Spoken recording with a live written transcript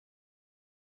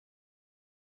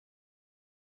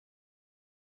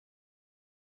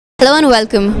Hello and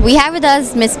welcome. We have with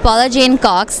us Miss Paula Jane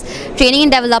Cox, Training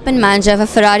and Development Manager for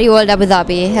FerrariWorld Abu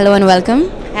Dhabi. Hello and welcome.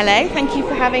 Hello, thank you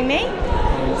for having me.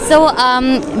 So,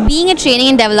 being a Training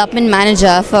and Development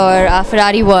Manager for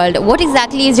FerrariWorld, what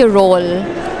exactly is your role?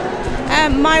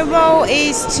 My role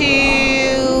is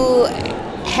to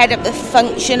head up the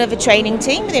function of a training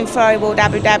team within FerrariWorld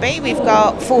Abu Dhabi. We've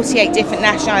got 48 different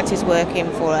nationalities working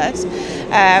for us.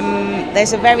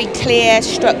 There's a very clear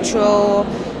structural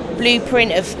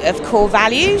blueprint of core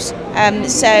values,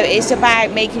 so it's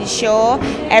about making sure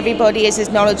everybody is as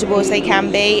knowledgeable as they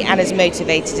can be and as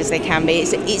motivated as they can be.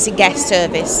 It's a guest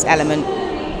service element.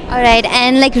 Alright,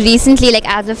 and like recently, like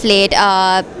as of late,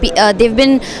 they've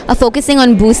been focusing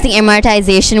on boosting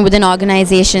emiratization within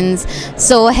organizations.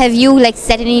 So have you like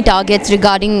set any targets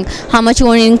regarding how much you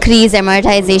want to increase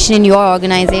emiratization in your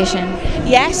organization?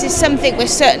 Yes, it's something we're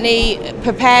certainly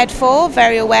prepared for,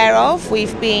 very aware of.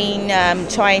 We've been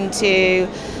trying to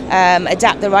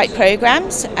adapt the right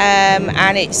programs,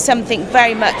 and it's something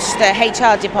very much the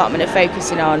HR department are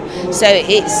focusing on. So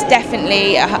it's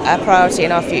definitely a priority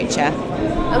in our future.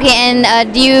 Okay, and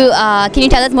can you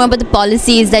tell us more about the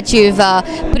policies that you've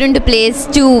put into place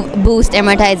to boost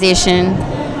emiratization?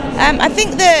 I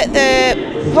think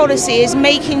the policy is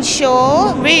making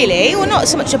sure, really, well, not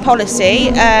so much a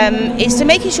policy, it's to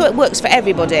making sure it works for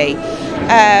everybody,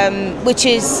 which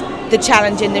is the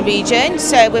challenge in the region.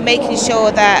 So we're making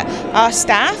sure that our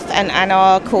staff and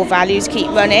our core values keep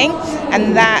running,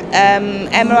 and that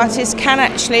Emiratis can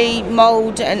actually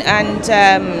mould and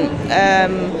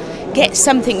get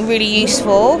something really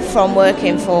useful from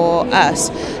working for us.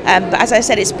 But as I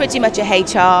said, it's pretty much a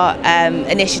HR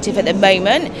initiative at the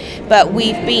moment, but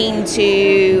we've been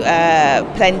to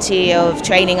plenty of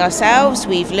training ourselves.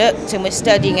 We've looked and we're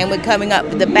studying and we're coming up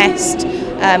with the best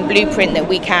blueprint that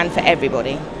we can for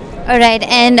everybody. Alright,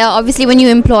 and obviously when you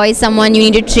employ someone you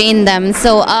need to train them.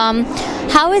 So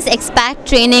how is expat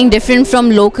training different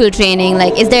from local training?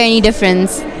 Like, is there any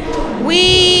difference?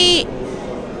 We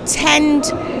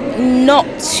tend not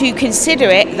to consider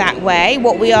it that way.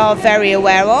 What we are very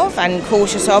aware of and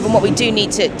cautious of, and what we do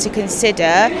need to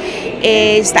consider,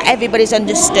 is that everybody's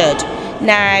understood.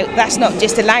 Now, that's not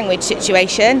just a language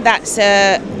situation, that's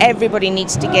everybody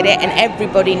needs to get it, and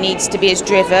everybody needs to be as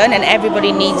driven, and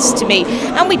everybody needs to be,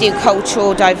 and we do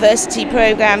cultural diversity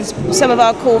programs. Some of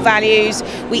our core values,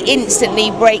 we instantly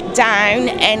break down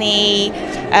any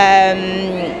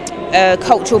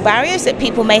cultural barriers that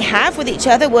people may have with each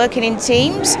other working in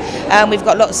teams. We've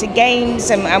got lots of games,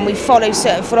 and we follow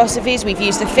certain philosophies. We've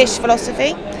used the fish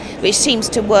philosophy, which seems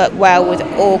to work well with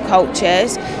all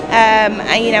cultures.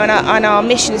 And you know, and our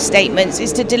mission statements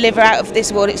is to deliver out of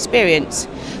this world experience.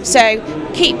 So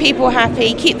keep people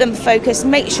happy, keep them focused,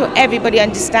 make sure everybody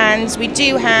understands. We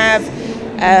do have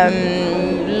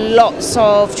lots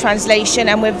of translation,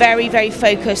 and we're very, very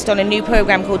focused on a new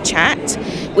program called Chat,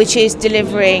 which is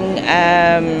delivering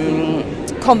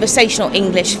conversational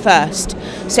English first.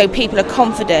 So people are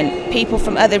confident, people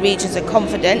from other regions are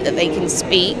confident that they can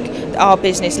speak our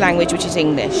business language, which is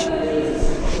English.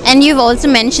 And you've also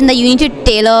mentioned that you need to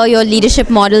tailor your leadership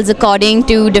models according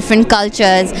to different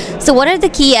cultures. So what are the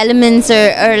key elements,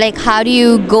 or like how do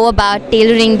you go about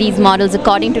tailoring these models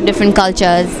according to different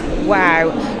cultures? Wow,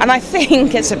 and I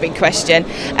think it's a big question.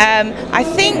 I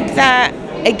think that,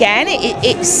 again,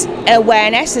 it's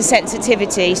awareness and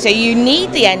sensitivity. So you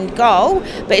need the end goal,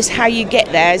 but it's how you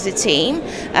get there as a team.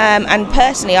 And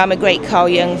personally, I'm a great Carl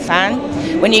Jung fan.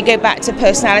 When you go back to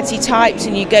personality types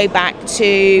and you go back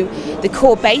to the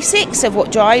core basics of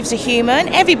what drives a human,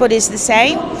 everybody's the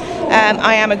same.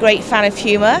 I am a great fan of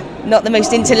humour, not the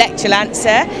most intellectual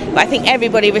answer, but I think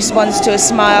everybody responds to a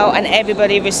smile, and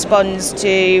everybody responds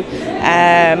to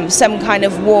some kind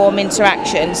of warm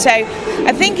interaction. So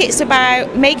I think it's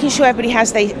about making sure everybody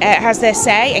has their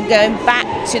say, and going back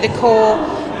to the core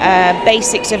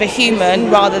basics of a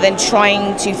human rather than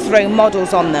trying to throw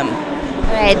models on them.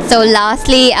 Right. So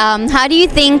lastly, how do you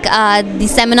think the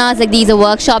seminars like these or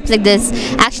workshops like this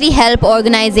actually help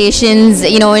organizations,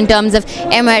 you know, in terms of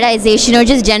emiratization or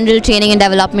just general training and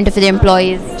development of the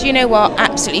employees? Do you know what?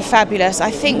 Absolutely fabulous. I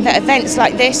think that events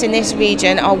like this in this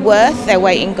region are worth their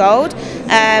weight in gold.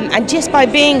 And just by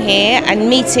being here and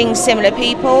meeting similar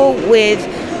people with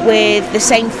the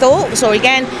same thoughts, or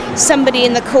again, somebody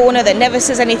in the corner that never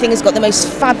says anything has got the most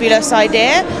fabulous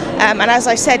idea. And as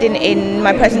I said in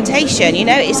my presentation, you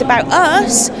know, it's about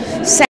us